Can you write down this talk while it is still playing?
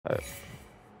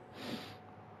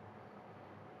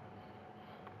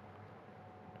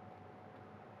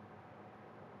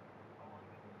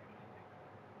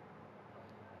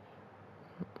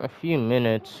A few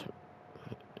minutes.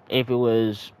 If it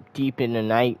was deep in the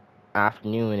night,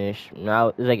 afternoonish. Now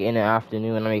it's like in the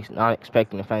afternoon. Not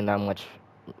expecting to find that much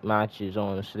matches,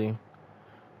 honestly.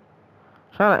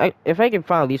 If I can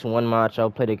find at least one match, I'll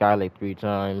play the guy like 3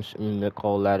 times and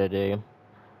call that a day.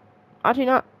 Actually,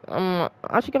 not.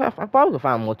 Actually, I probably could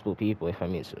find multiple people if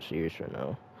I'm being so serious right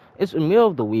now. It's the middle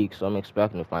of the week, so I'm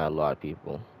expecting to find a lot of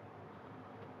people.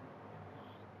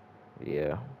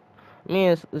 Yeah. I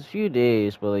mean, it's a few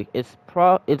days, but like it's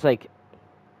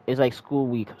like school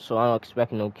week, so I don't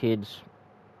expect no kids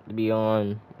to be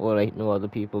on or like no other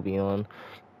people be on.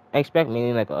 I expect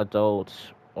mainly like adults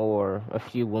or a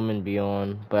few women be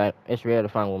on, but it's rare to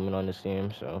find women on this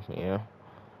team, so yeah.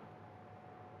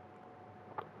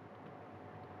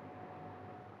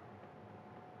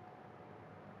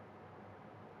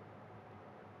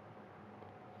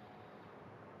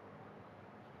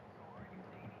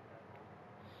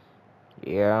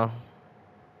 Yeah.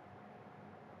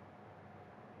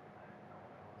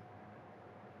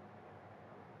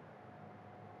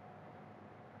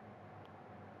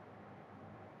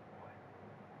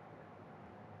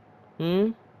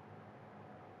 Hmm?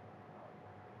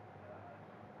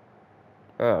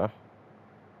 Uh.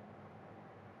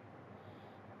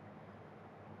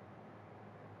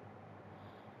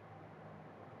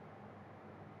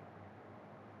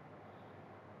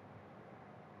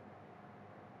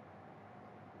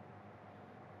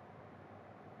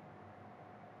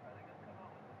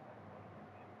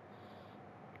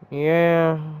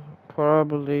 Yeah.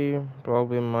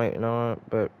 Probably might not,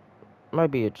 but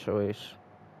might be a choice.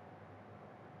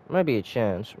 Might be a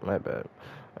chance. My bad.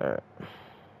 Alright.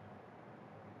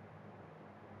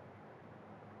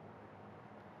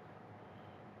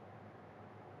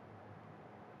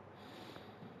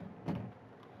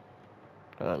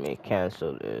 Let me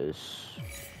cancel this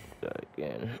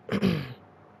again.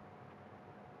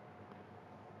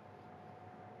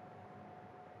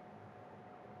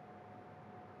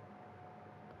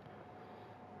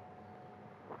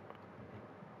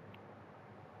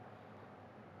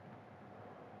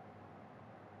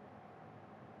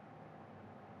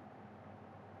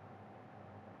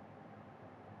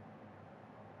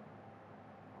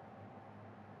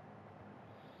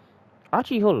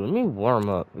 Actually, hold on. Let me warm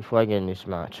up before I get in this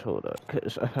match. Hold up,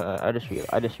 cause I just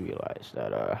realized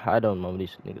that I don't know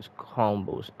these niggas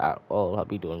combos at all. I'll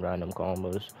be doing random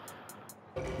combos.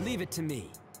 Leave it to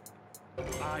me.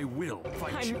 I will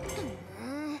fight you.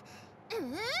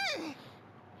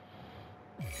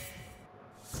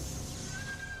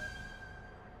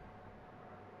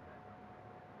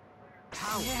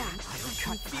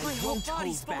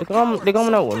 They're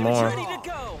coming out with more.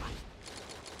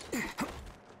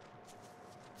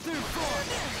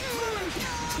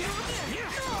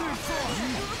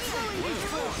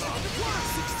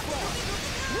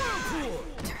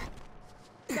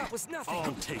 That was nothing.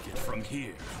 I'll take it from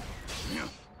here.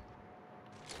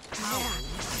 I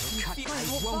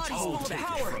won't hold it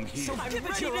from here. So give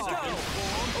it your all.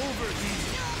 Over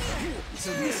here.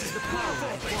 So this is the power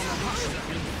over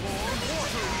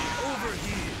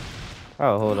here.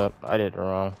 Oh, hold up. I did it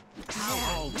wrong.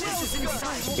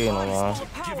 Being along.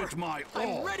 Give it my all.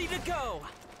 I'm ready to go.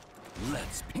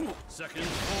 Let's be second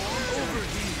form over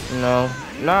here. No,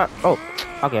 not. Oh,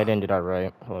 okay. I didn't do that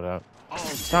right. Hold up.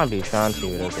 Don't be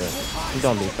fancy with it.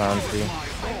 Don't be fancy.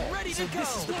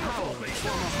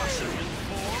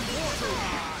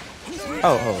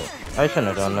 Oh, I shouldn't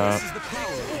have done that.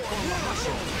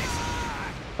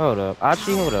 Hold up.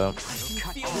 Actually, hold up.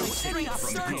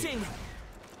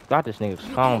 Got this nigga's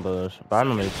combos, but I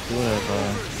remember his schooners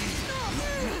on.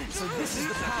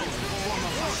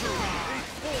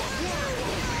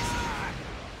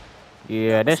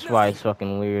 Yeah, that's why it's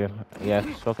fucking weird. Yeah,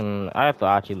 it's fucking. I have to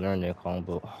actually learn their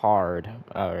combo hard.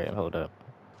 Alright, hold up.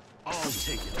 I'll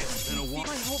take it. My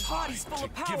whole body's full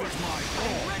of power.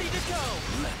 I'm ready to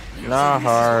go. Not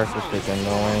hard, just like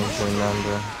annoying to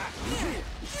remember.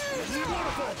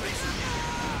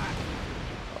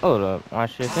 Hold up, I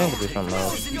should think it'd be something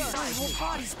else.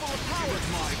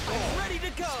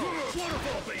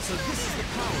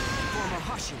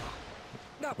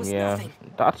 Yeah,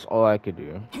 that's all I could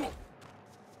do.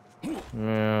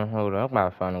 Yeah, hold up, I'm about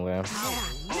to find a way. So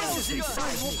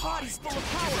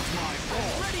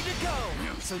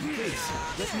please,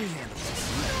 let me handle this.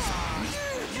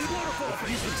 If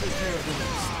you can take care of the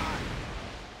rest.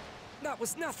 That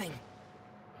was nothing.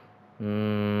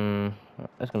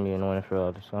 That's gonna be annoying for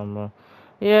all this combo.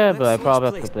 Yeah, but I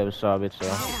probably have to play with Sabit, so.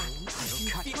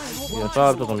 Yeah,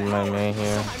 Bob's gonna be my main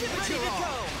here.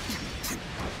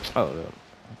 Oh, no.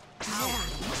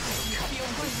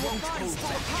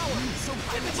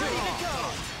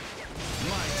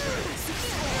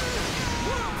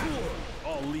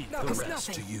 I'll leave the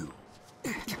rest to you.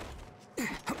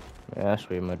 Yeah, that's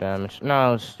way more damage.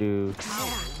 Now let's do.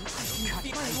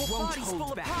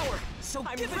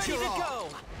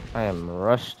 I am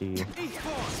rusty.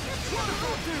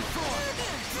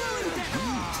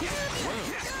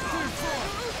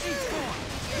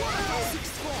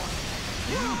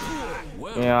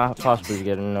 Yeah, I'll possibly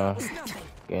getting a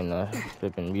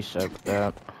flipping reset with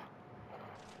that.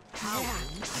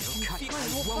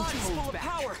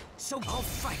 So I'll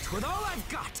fight with all I've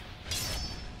got.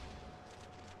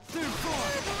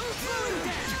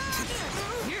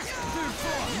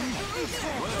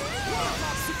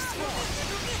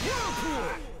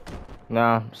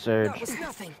 Nah, Surge. That was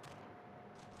nothing.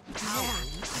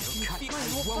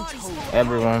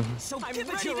 Everyone. So I'm ready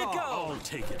to go. I'll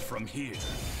take it from here.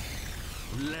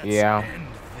 Let's end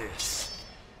this.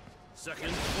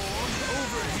 Second form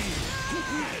over here.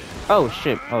 Oh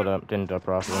shit! Hold up, didn't do it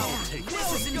properly.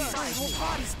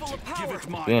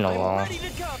 Being a wall.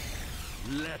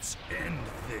 Let's end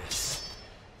this.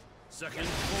 Second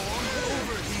form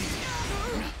over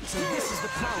here. So this is the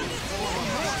power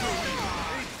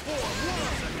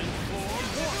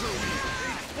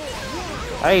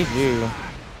I do,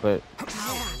 but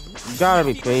gotta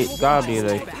be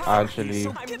like actually.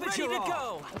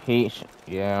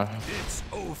 Yeah. It's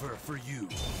over for you.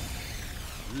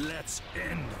 Let's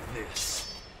end this.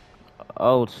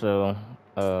 Also,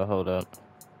 hold up.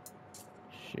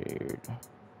 Shared.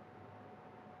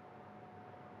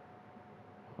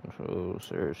 Control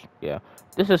search. Yeah.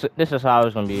 This is how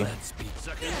it's gonna be. Let's be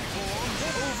second form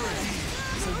over here.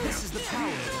 So this is the power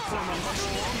of the form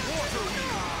water.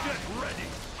 Get ready.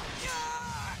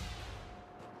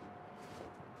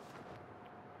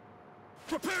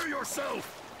 Prepare yourself.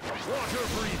 Water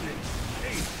breathing.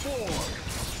 Ace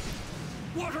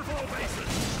 4. Waterfall basin.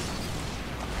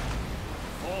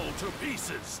 Fall to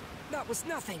pieces. That was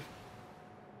nothing.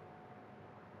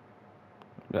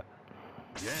 Yeah.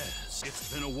 Yes,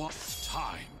 it's been a while. It's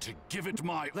time to give it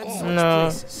my all.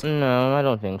 No, I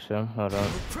don't think so. Hold on.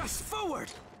 Press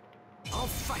forward. I'll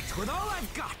fight with all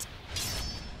I've got.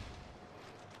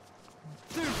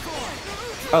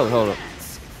 Oh, hold up.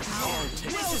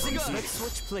 Let's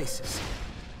switch places.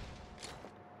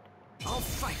 I'll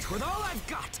fight with all I've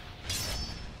got.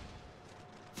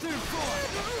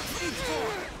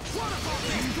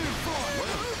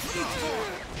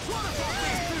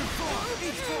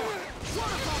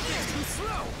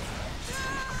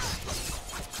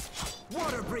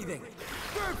 Water breathing.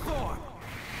 Third form.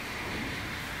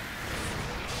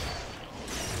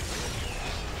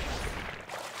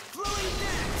 Flowing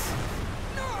dance.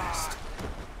 Rest.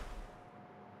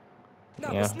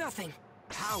 That was nothing.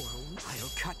 Power,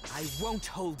 I'll cut. I won't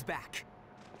hold back.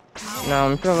 No,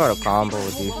 I'm sure I got a combo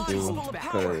with these two,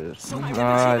 because this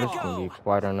can be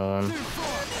quite annoying.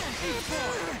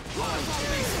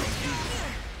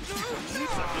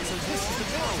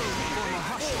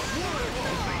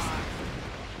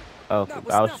 Okay,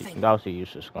 that was a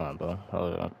useless combo.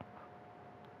 Hold on.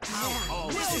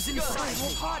 Let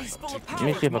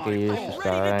me see if I can use this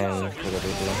guy and see what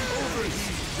they do.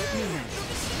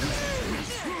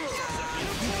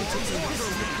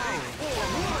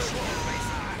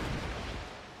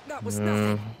 That was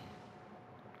nothing.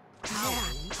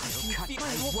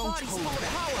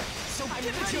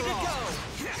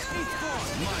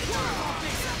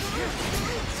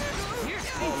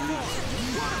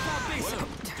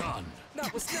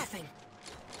 That was nothing.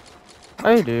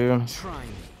 I do.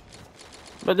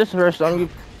 But this is the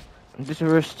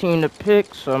first team to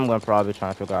pick, so I'm gonna probably try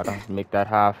and figure out how to make that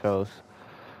half health.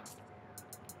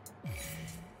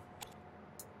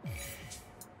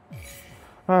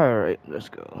 Alright, let's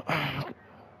go.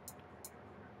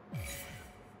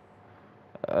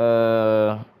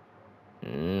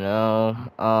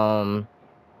 No.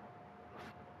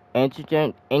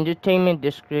 Entertainment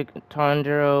District,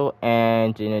 Tanjiro,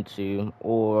 and Zenitsu,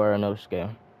 or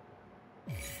Inosuke.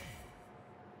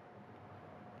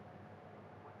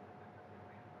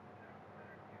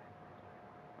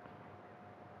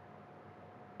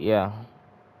 Yeah.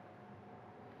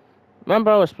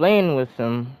 Remember I was playing with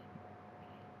him.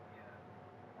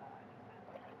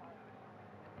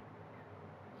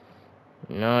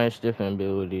 No, it's different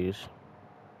abilities.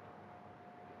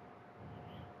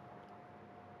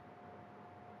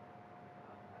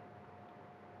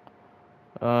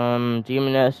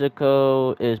 Demon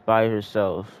Nezuko is by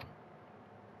herself.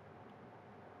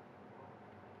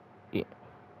 Yeah.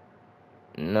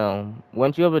 No.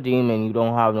 Once you have a demon, you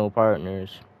don't have no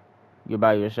partners. You're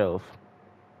by yourself.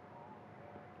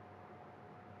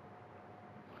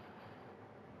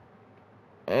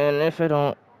 And if I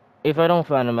don't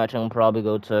find a match, I'll probably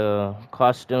go to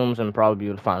costumes and probably be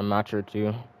able to find a match or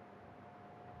two.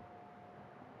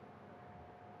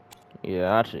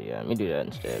 Yeah, actually, yeah, let me do that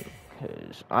instead.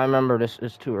 Cause I remember this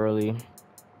is too early.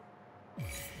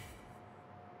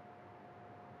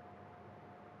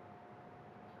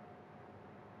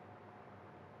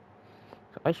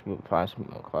 I should find some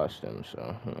more costumes,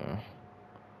 so yeah.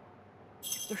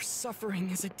 Their suffering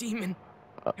is a demon.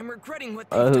 I'm regretting what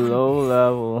A they've done. low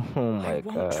level. Oh I my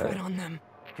won't tread god. on them.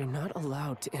 You're not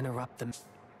allowed to interrupt them.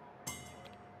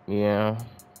 Yeah.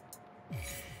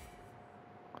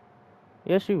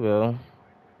 Yes, you will.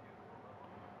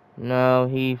 No,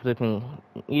 he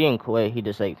didn't quit. He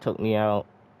just like took me out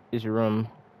his room.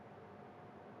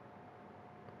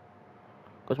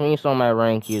 Cause when he saw my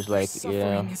rank, he was Their like, suffering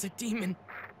yeah. is a demon.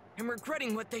 I'm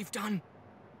regretting what they've done.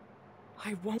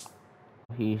 I won't.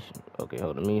 He's okay.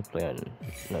 Hold on, me playing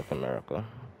North America.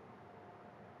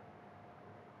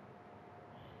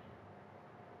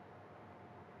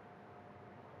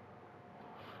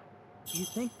 Do you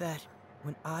think that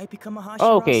when I become a Hashira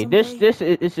Okay, someday, this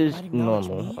you is might acknowledge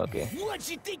normal. me? Okay, What'd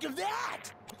you think of that?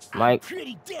 my I'm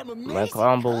pretty damn amazing, my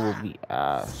combo huh? will be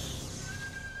ass.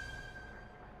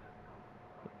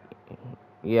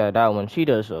 Yeah, that one. She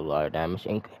does a lot of damage,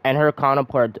 and her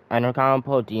counterpart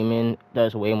demon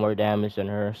does way more damage than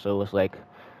her. So it's like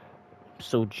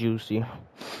so juicy.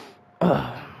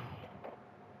 All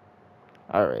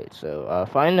right, so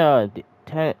find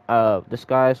this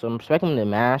guy. So I'm expecting him to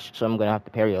mash, so I'm gonna have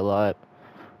to parry a lot.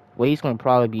 Well, he's gonna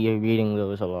probably be reading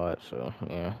those a lot. So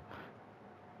yeah.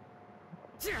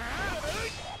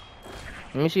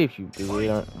 Let me see if you do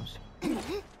it.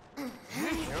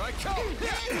 Here I come!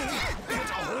 Get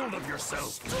a hold of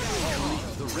yourself! I'll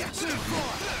leave the rest.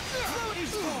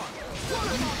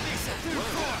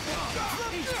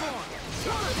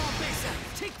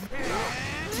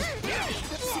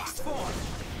 Sixth form.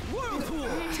 Whirlpool.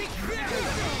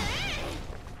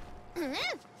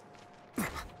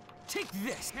 Take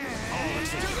this.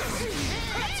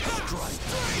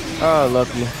 Oh,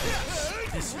 lucky.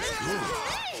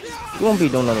 You won't be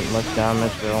doing that much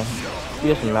damage though.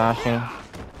 Just mashing.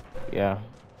 Yeah.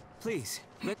 Please,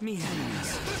 let me handle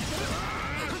this.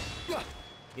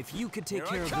 If you could take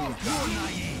care of me.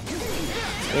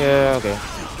 Yeah, okay.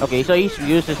 Okay, so he's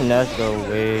used his nest though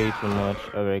way too much.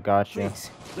 Okay, gotcha. Please,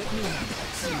 let me handle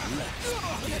this.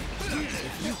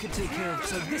 If you could take care of.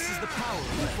 So this is the power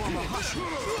of the form of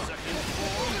Hashira.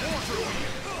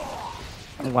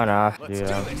 I'm gonna have to,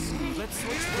 yeah. Let's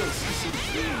switch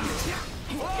places.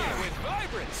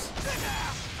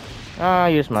 Ah,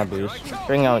 use my boost.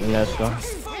 Bring out Nesco.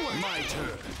 My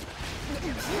turn.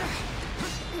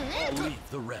 I'll leave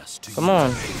the rest to Come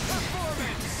on.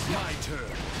 My turn.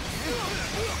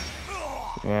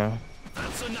 Yeah.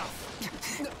 That's enough.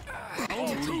 I'll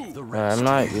leave the Alright, rest. I'm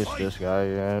not used to this guy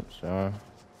yet, so.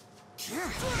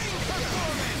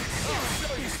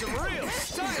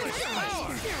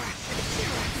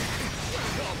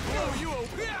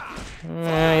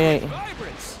 Yeah,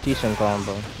 decent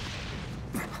combo.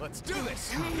 Let's do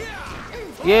this.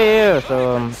 Yeah,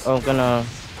 so I'm gonna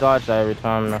dodge that every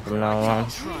time from now on.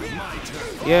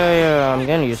 Yeah, I'm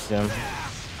getting used to him.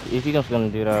 If he's gonna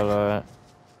do that a lot.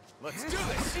 Let's do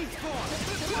this.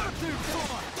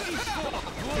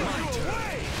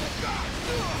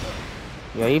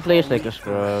 Yeah, he plays like a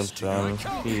scrub, so it's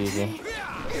easy.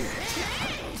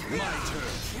 My turn.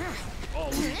 I'll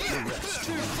leave the rest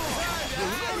to you.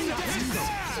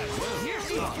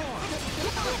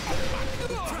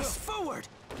 Press forward.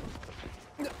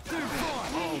 I'll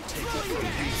take it from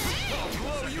here. I'll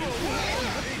blow you away.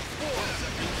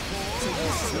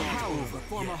 This is the power of the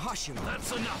form of Hashira.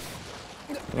 That's enough.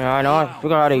 Yeah, I know. I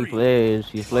forgot how he plays.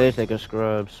 He plays like a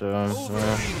scrub, so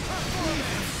yeah.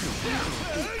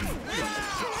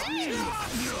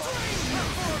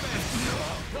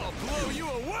 I'll blow you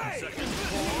away. Second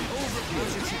form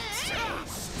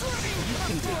You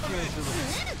can take care of the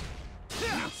rest.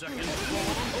 Second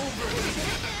form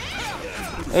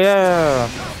Yeah.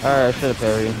 Alright, I should have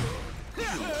parried.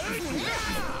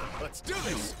 Let's do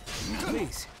this.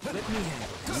 Please, let me handle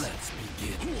this. Let's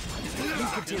begin. You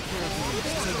could take care of me.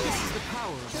 So this is the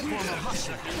power of the form of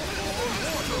Hashira.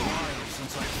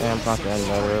 Damn, I'm not gonna end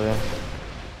that early.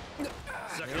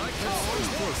 Second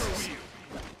form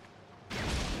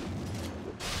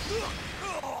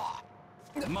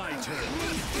My turn.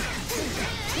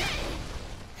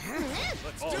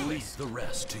 I'll leave the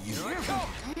rest to you.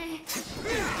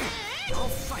 I'll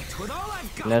fight with all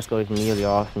I've got. Nesco is immediately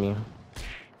off me.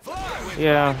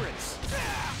 Yeah,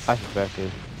 I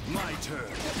suspected. My turn.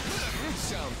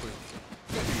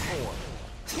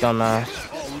 Dumbass.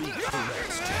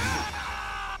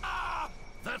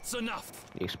 That's enough.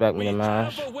 You expect me to We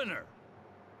mash? have a winner.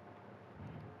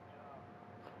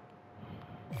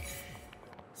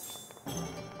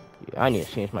 Yeah, I need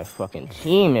to change my fucking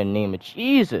team in the name of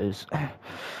Jesus.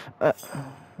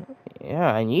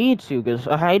 Yeah, I need to, because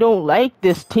I don't like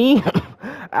this team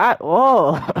at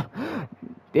all.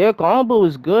 Their combo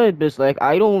is good, but it's like,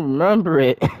 I don't remember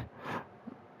it.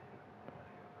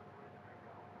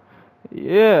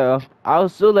 Yeah, I'll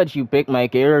still let you pick my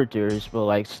characters, but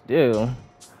like, still.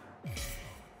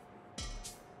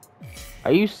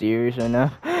 Are you serious right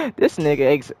now? This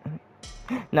nigga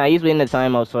Nah, he's waiting the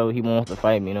time out so he won't have to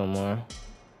fight me no more.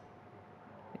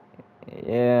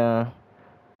 Yeah.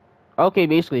 Okay,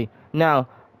 basically. Now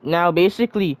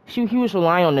basically, he was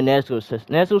relying on the Nezuko assist.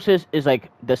 Nezuko assist is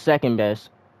like the second best.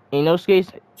 In those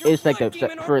cases, it's like the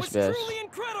first best.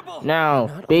 Now,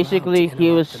 basically,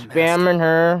 he was spamming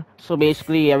her, so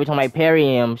basically, every time I parry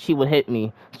him, she would hit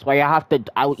me. So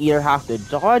I would either have to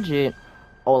dodge it,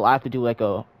 or I have to do like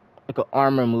a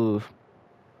armor move.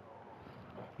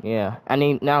 Yeah, I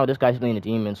mean, now this guy's playing a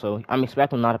demon, so I'm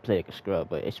expecting him not to play like a scrub,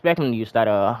 but expecting him to use that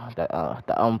the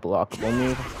unblockable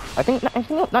move. I think not,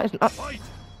 it's not.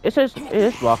 It says it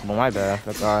is blockable. My bad, I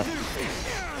forgot.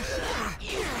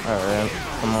 All right,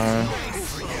 come on.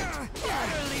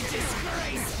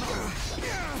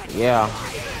 Yeah.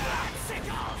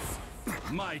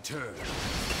 My turn.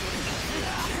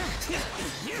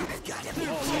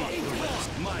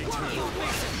 My turn.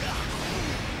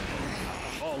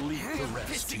 I'll leave the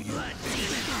rest to you.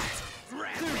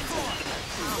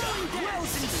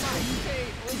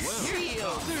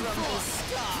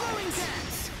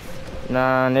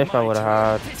 Nah, this I would have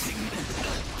had.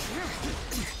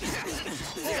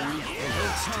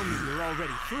 You're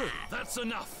already through. That's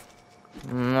enough.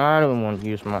 I don't want to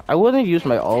use my. I wouldn't use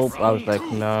my ult. I was like,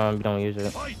 no, don't use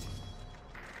it. Fight.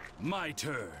 My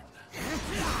turn.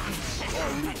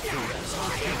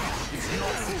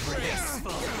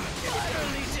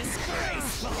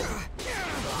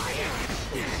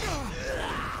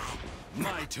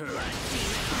 My turn.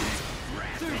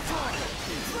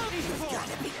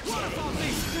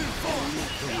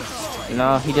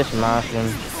 No, he just mashed him.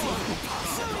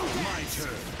 My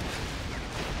turn.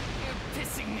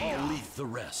 I'll leave the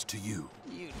rest to you.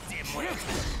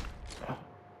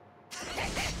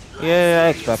 Yeah, I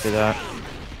expected that.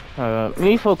 Let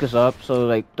me focus up, so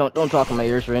like, don't talk in my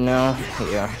ears right now.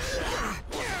 Yeah.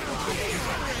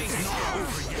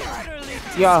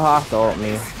 Y'all have to ult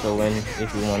me to win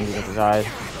if you want to get the guys.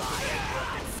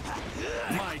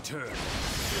 My turn.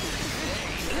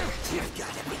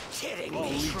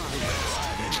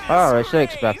 Alright, so I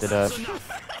expected that.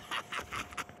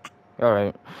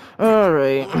 Alright.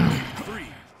 Alright.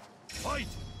 Fight.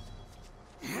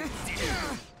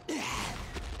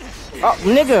 Oh,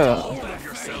 nigga!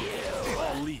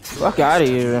 Fuck out of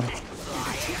here.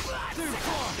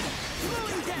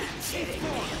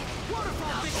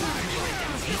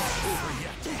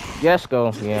 Yes,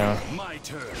 go. Yeah. My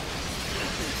turn.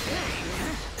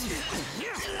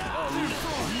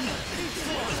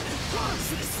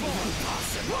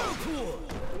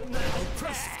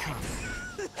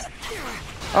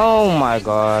 Oh my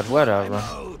god, whatever.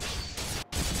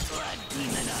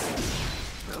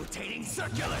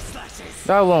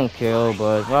 That won't kill,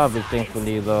 but probably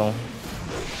thankfully though.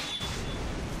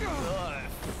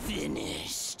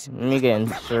 Let me get in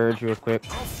surge real quick.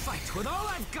 I'll fight with all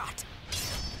I've got.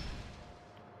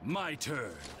 My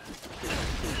turn.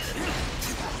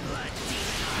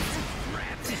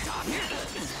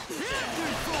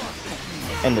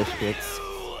 End this kick.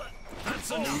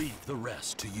 I'll leave the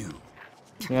rest to you.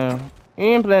 Yeah. He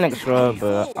ain't playing like a scrub,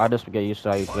 but I just get used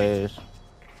to how he plays.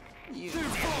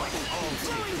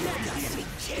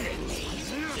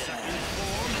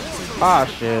 Ah,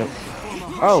 shit.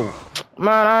 Oh,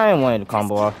 man, I ain't wanting to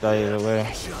combo off that either way.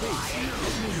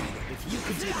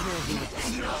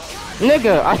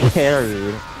 Nigga, I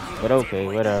carried. But okay,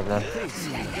 whatever.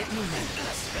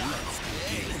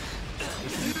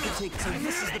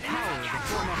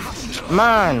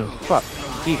 Man, fuck.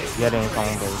 Keep getting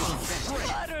combos.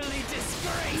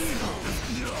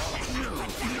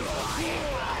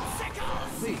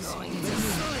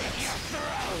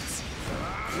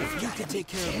 You can take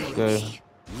care of me. Good.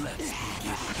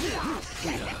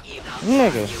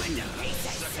 Nigga.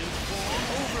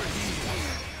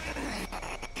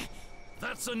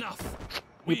 That's enough.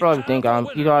 He probably think I'm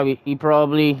he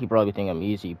probably think I'm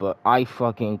easy, but I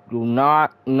fucking do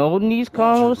not know these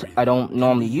combos. I don't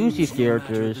normally use these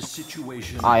characters.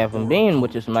 I haven't been,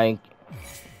 which is my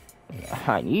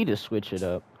I need to switch it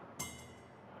up.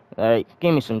 Like,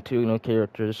 give me some two new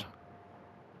characters.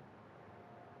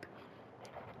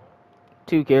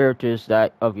 Two characters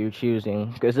that of your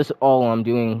choosing, because this is all I'm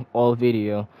doing all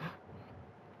video.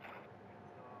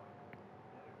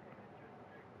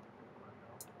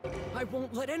 I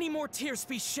won't let any more tears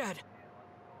be shed.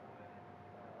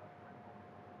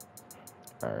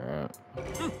 Alright.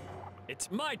 It's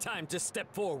my time to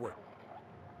step forward.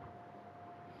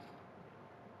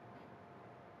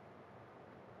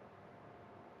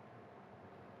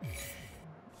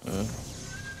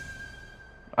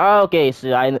 Okay,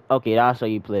 so okay, that's how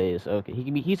he plays. Okay,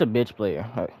 he's a bitch player.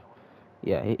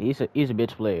 Yeah, he's a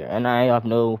bitch player, and I have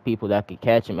no people that could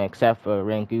catch him except for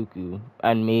Rengoku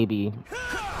and maybe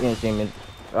Insane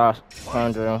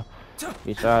Sandro.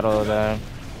 Beside all that,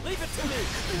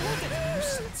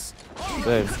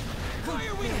 good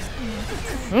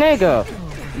nigga.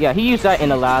 Yeah, he used that in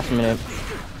the last minute.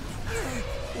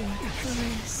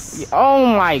 Yeah, oh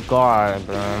my god,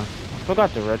 bro! I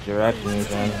forgot the resurrection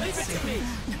again.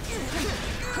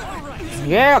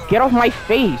 Yeah, get off my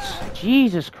face!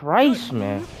 Jesus Christ,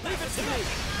 man.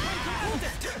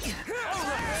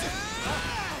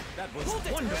 That was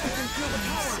wonderful.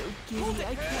 So giddy,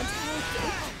 I can't help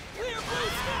it.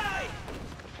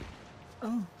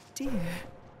 Oh, dear.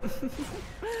 I feel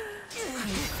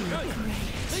great.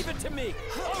 Leave it to me.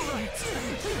 All right.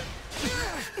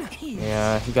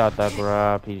 Yeah, he got that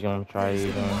grab. He's gonna try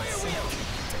eating.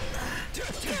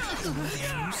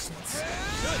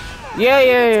 Yeah.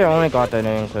 I only got that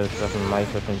in because fucking Mike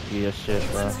fucking beat a shit,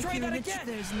 bro.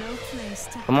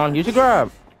 Come on, use your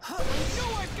grab.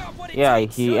 Yeah,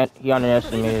 he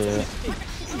underestimated it.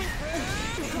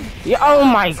 Yeah, oh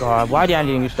my god, why did I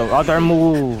didn't use the other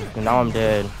move? And now I'm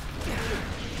dead.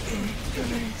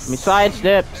 I mean,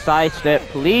 sidestep,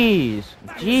 please.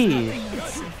 Jeez.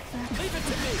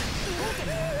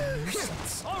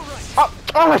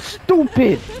 Oh,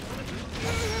 stupid.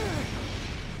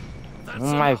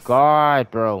 Oh my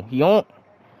god, bro. He don't.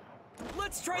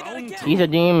 Let's try that again. He's a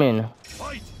demon.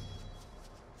 Fight!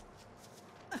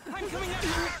 I'm coming after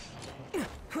you.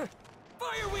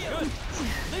 Fire wheel.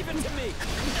 Leave it to me.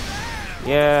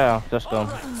 Yeah, let's go.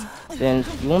 Then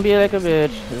you won't be like a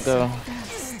bitch. Let's go.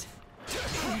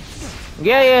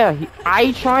 Yeah.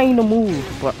 I trying to move,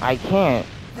 but I can't.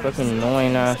 Fucking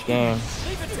annoying ass game.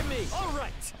 Leave it to me. All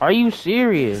right. Are you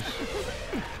serious?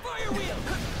 Fire wheel.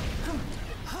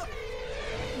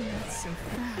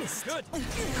 Good.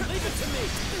 Leave it to me.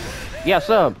 Yeah,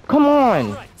 sub. Come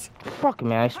on. Fuck,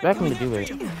 man. I expect him to do it.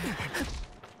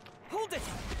 Hold it.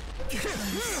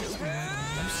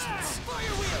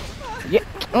 Yeah.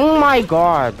 Oh my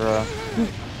god, bro.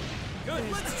 Good.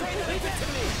 Let's try to leave it to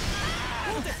me.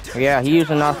 Hold it. Yeah, he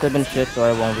using not flipping shit, so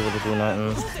I won't be able to do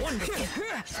nothing.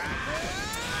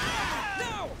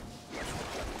 No.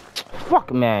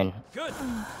 Fuck, man. Good.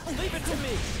 Leave it to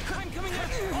me. I'm coming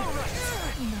after you. All right.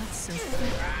 Not so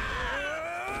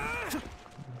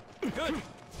Good.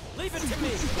 Leave it to me.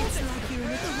 Hold it.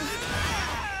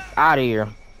 Out of here.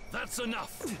 That's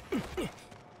enough!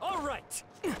 All right.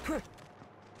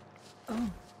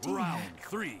 Round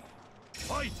 3.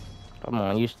 Fight! Come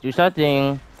on, use that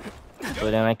thing.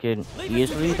 So then I could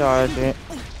easily dodge it.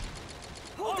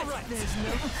 All right.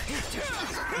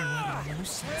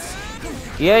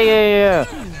 Yeah.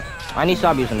 I need to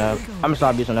stop using that. I'm gonna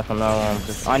stop using that from now on.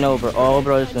 Cause I know, bro. All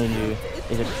bro is gonna do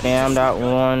is just spam that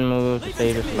one move to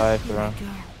save his life, bro.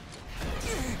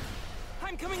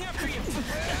 I'm coming after you.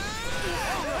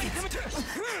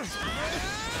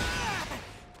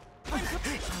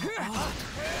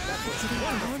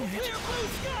 Clear blue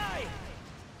sky.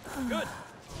 Good.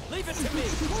 Leave it to me.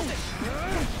 Hold it.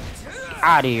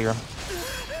 Out of here.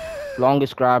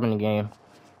 Longest grab in the game.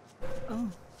 Oh,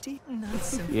 deep, not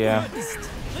so Yeah.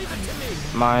 Leave it to me.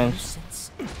 Mine's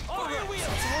All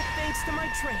thanks to my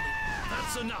training.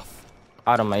 That's enough!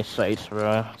 out of my sights,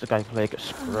 bro. This guy play like a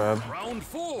scrub. Round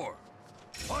 4.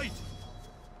 Fight!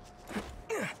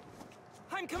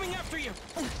 I'm coming after you.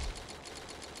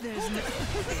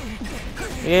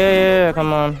 Yeah,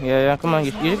 come on. Yeah, come on.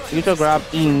 Use your grab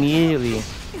immediately.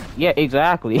 Yeah,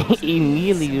 exactly.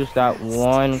 Immediately use that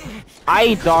one.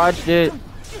 I dodged it.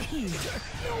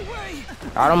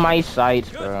 Out of my sights,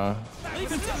 bro.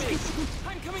 Leave it to me.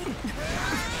 I'm coming.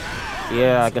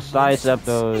 Yeah, I can sidestep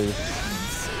those.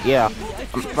 Yeah,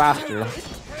 I'm faster.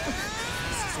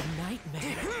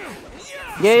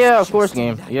 Yeah, of course,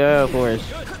 game. Yeah, of course.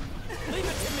 Leave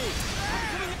it to me.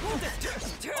 I'm coming. Hold it.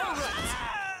 All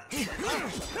right.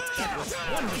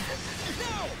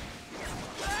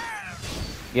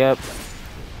 Yep.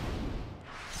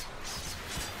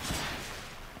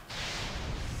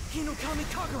 Hinokami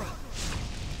Kagura!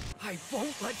 I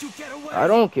won't let you get away! I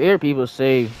don't care. People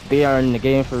say they are in the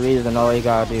game for a reason. All they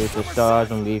gotta do is just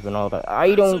stars and leave and all that.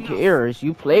 I don't care. If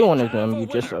you play one of them, you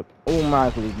just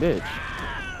automatically bitch.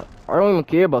 I don't even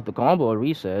care about the combo or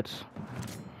resets.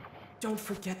 Don't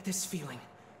forget this feeling.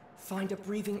 Find a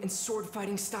breathing and sword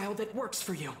fighting style that works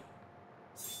for you.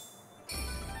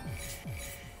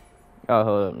 Oh,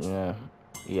 hold up. Yeah.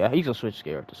 Yeah, he's a switch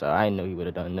character, so I know he would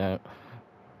have done that.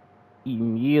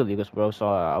 Immediately, because bro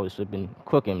saw I was been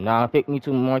cooking. Now pick me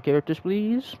 2 more characters,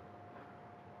 please.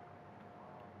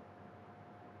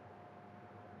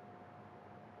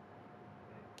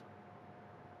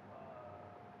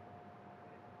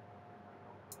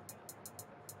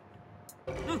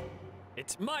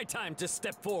 It's my time to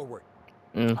step forward.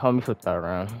 Help me flip that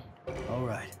around. All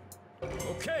right.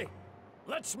 Okay,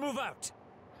 let's move out.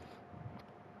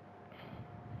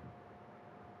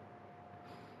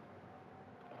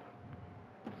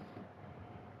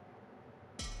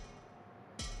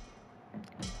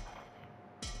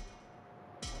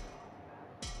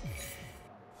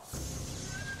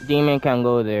 Demon can't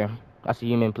go there. That's a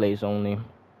human place only.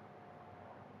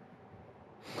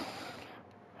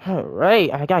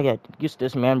 Alright, I gotta get used to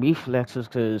this man reflexes,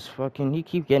 cause fucking he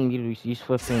keep getting me to these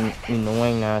fucking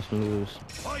annoying ass moves.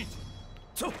 Fight!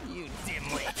 You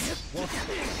dimwit.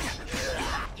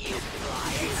 You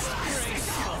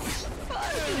disgraceful.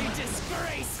 Utterly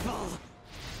disgraceful.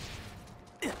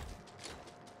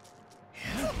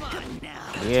 Come on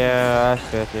now. Yeah, I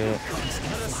felt it.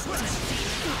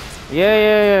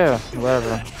 Yeah.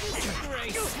 Whatever.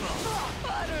 Disgraceful.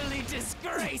 Utterly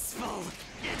disgraceful.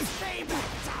 It's payback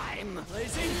time.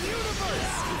 Blazing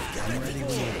universe. I'm ready when you are.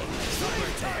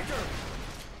 Slayer Tiger.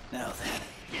 Now then.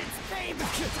 It's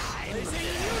payback time. Blazing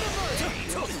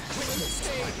universe.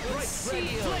 Stay right, red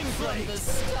flame from the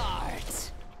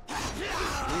start.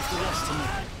 Leave the rest to me.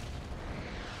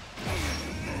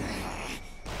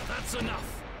 That's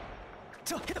enough!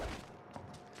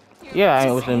 Yeah,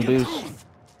 I was in boost.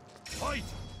 Fight!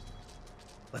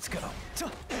 Let's go.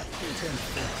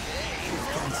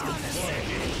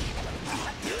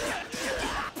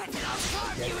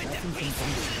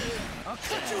 I'll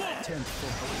cut you off.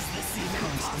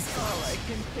 All I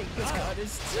can think about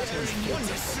is tearing you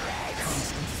to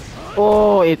shreds.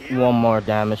 Oh, it 1 more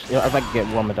damage. Yeah, if I could get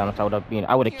 1 more damage, I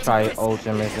would have tried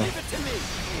ultimate. Leave it to me.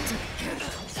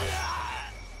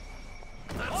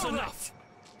 That's enough!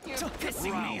 You're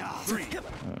pissing me off. 3.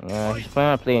 Yeah, he's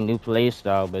planning to play a new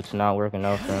playstyle, but it's not working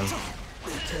out for him.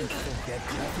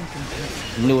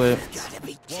 Knew it.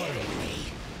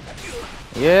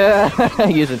 Yeah,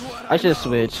 use it. I should have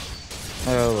switched.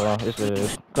 Oh well, it's what it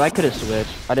is. I could have switched.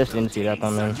 I just didn't see that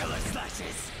coming.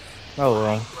 Oh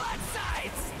well.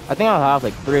 I think I'll have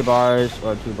like 3 bars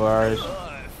or 2 bars.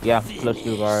 Yeah, plus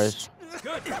 2 bars.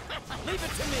 Good. Leave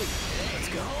it to me. Let's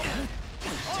go.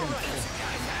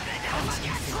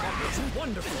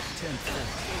 Wonderful.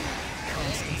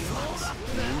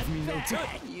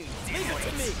 You leave it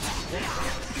to me.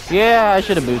 Yeah, I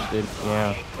should have boosted.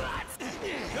 Yeah.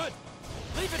 Good.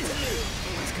 Leave it to me.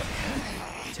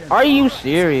 Are you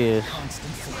serious?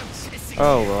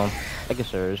 Oh well, I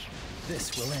guess hers.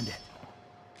 This will end it.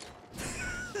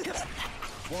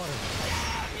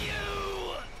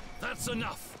 That's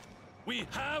enough! We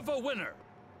have a winner!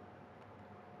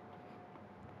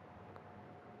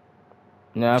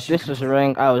 Now, if this is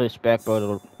rank, I would expect bro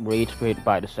to rage quit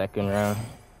by the 2nd round.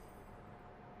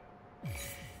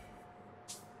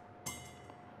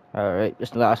 Alright, this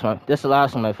is the last time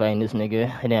I find this nigga,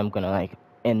 and then I'm gonna like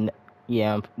end.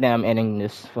 Yeah, then I'm ending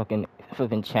this fucking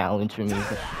challenge for me.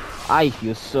 I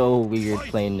feel so weird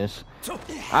playing this.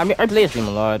 I mean, I play this game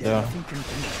a lot though.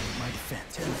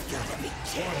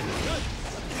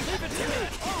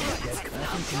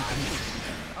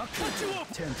 I'll cut you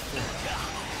off.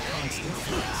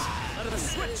 Out of the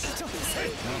switch.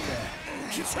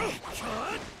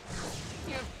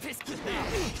 You're pissed with me.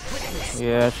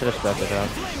 Yeah, I should have stuck it out.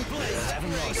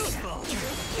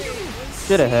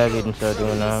 Should have heavied instead of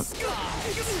doing that.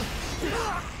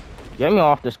 Get me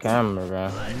off this camera, bro.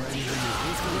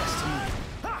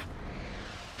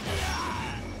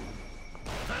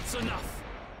 That's enough!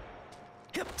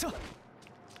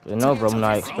 No, bro, I'm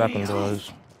not expecting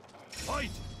those.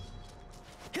 Fight!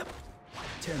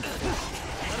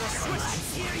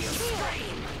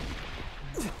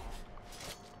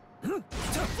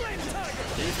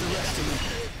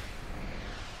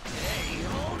 Hey,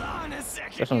 hold on a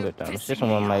second. Get some good damage. Just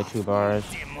one of my 2 bars.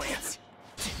 Dimwit.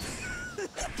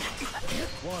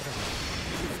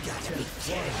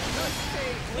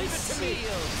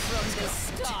 Shield from the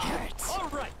start. All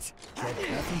right. That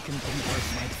nothing can penetrate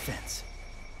my defense.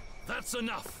 That's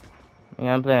enough.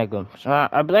 Yeah, I'm playing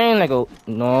I'm playing like a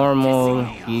normal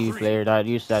key player that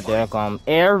used that deck.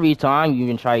 Every time you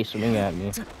can try swing at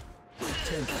me.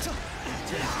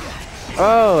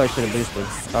 Oh, I should have boosted.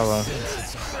 Oh well.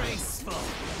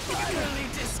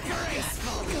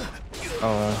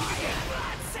 Oh well.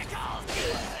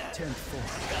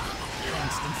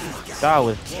 That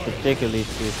was particularly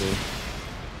stupid.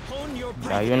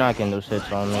 Nah, you're not getting those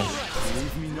hits on me.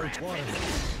 Leave me no water.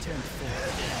 10-4.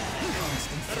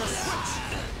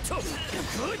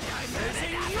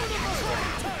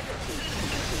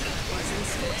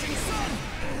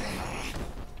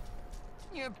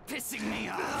 You're pissing me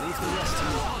off. Leave the rest to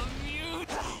me.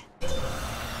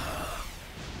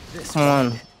 Come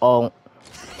on. Oh.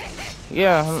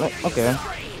 Yeah, okay.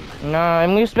 Nah, I'm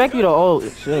gonna expect you to ult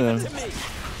soon.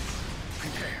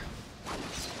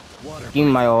 Give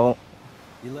me my ult.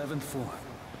 11-4.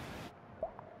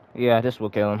 Yeah, this will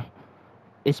kill him.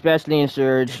 Especially in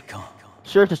Surge.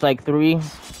 Surge is like 3.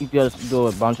 You just do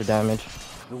a bunch of damage.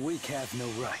 The weak have no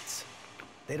rights.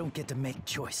 They don't get to make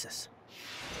choices.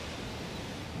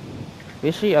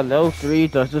 Basically, a level 3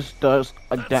 does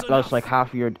like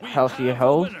half your health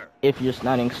if you're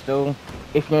standing still.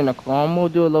 If you're in a calm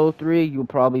mode, do a level 3, you'll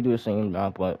probably do the same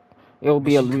amount, but it will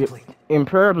be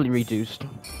imperably reduced.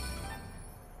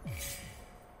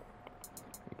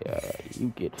 Yeah,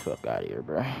 you get the fuck out of here,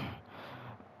 bro.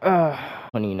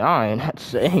 29, that's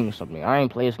saying something. I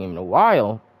ain't played this game in a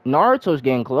while. Naruto's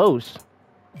getting close.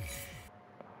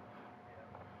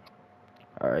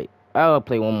 Alright, I'll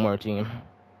play one more team.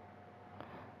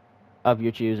 Of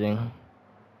your choosing.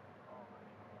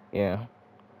 Yeah.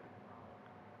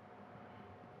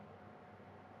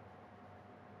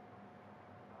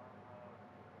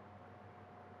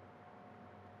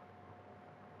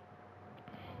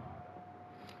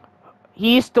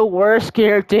 He's the worst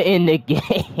character in the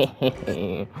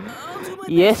game.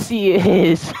 Yes, he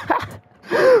is.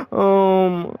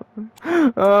 Oh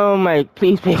my,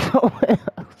 please pick someone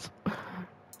else.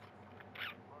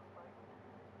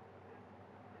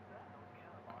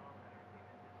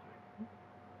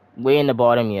 Way in the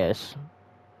bottom, yes.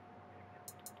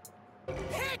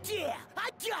 Heck yeah! I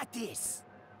got this!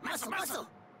 Muscle, muscle!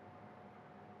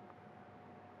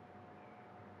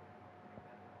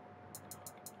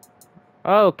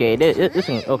 Okay, this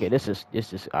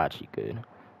is actually good.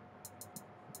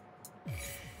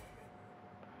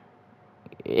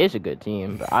 It's a good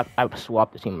team, but I've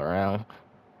swapped the team around.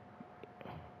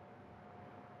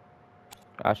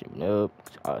 Actually, nope.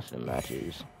 Custom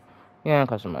matches. Yeah,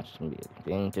 custom matches can be a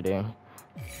thing today.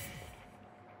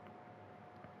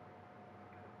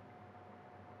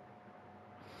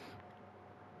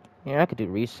 Yeah, I could do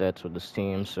resets with this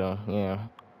team, so yeah.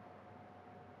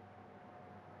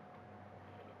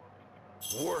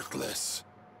 Worthless.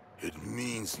 It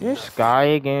means This guy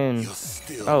again.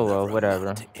 Oh well,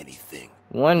 whatever.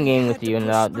 One game with you, and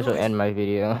now this will end my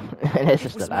video. And this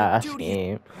is the last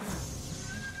game.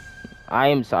 I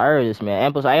am tired of this, man.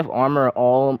 And plus, I have armor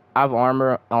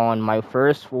on my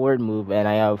first forward move, and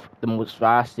I have the most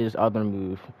fastest other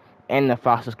move, and the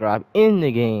fastest grab in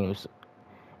the games,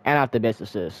 and I have the best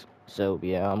assist. So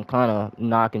yeah, I'm kind of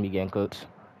not gonna be getting cooked.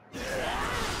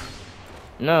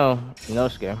 No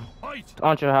scare.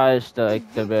 Aren't your highest the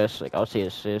best? Like I'll say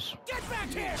assist. Get back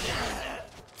here!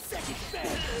 Second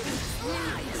best!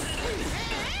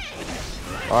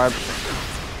 Arp.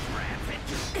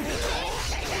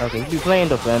 Okay, you be playing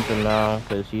defensive now,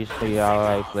 because he's pretty how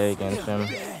I play against him.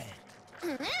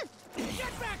 Get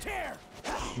back here!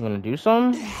 You wanna do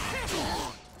something?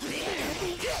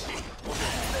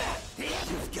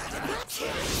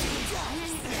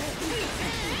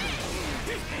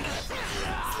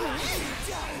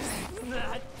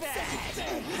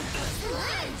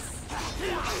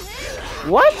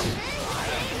 What?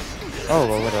 Oh,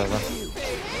 well, whatever.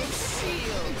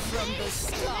 Shield from the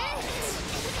start.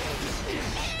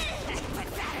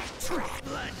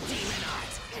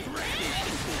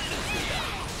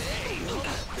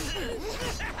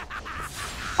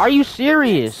 Are you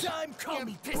serious? Time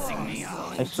coming, Pissing me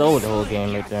off. I sold the whole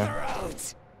game right there.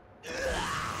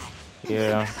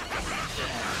 Yeah.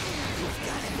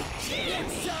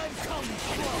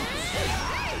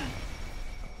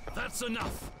 That's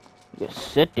enough.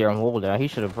 Just sit there and hold that. He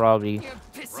should have probably You're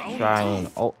pissing me tried and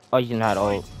he didn't have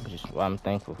ult, which is what I'm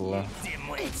thankful for.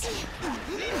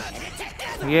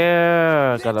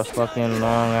 Yeah, got a fucking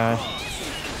long ass.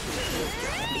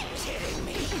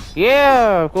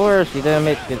 Yeah, of course, he didn't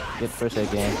make good first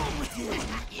hit game.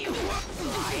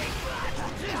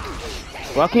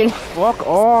 Fucking fuck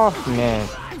off, man.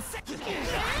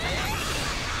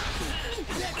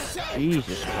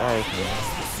 Jesus Christ, man.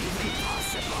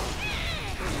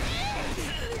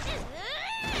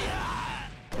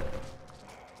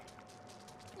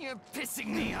 You're pissing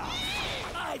me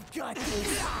off. I've got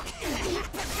this.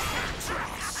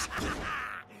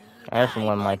 That's one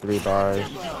of my 3 bars.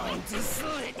 I'm going to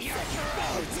slit your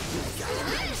throat.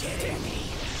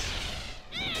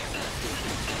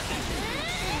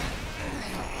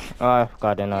 Oh, I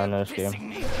forgot that not in this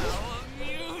game.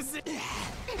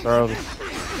 Bro.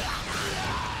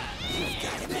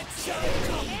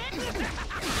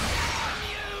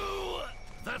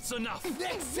 That's enough.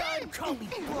 Next time, call me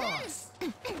boss.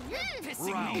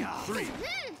 Round 3.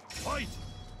 Fight.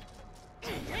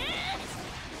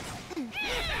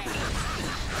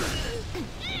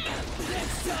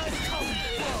 Next time, call me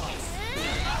boss.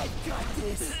 I've got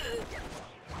this.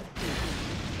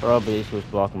 Bro, Beast was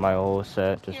blocking my whole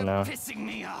set just now. Pissing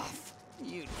me off,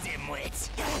 you dimwit.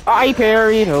 I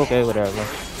parried! Okay, whatever. Utterly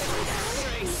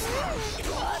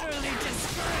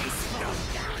disgraceful.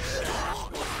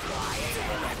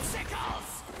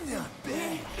 Sickles. Not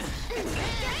bad.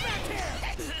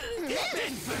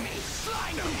 Bend for me.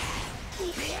 Fly no.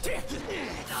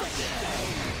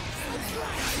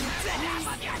 Enough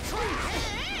of your crap.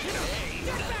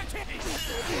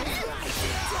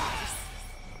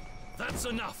 That's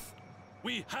enough.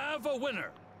 We have a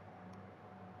winner.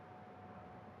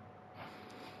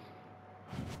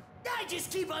 I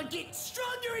just keep on getting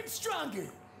stronger and stronger.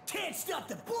 Can't stop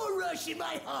the bull rush in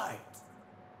my heart.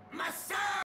 My son!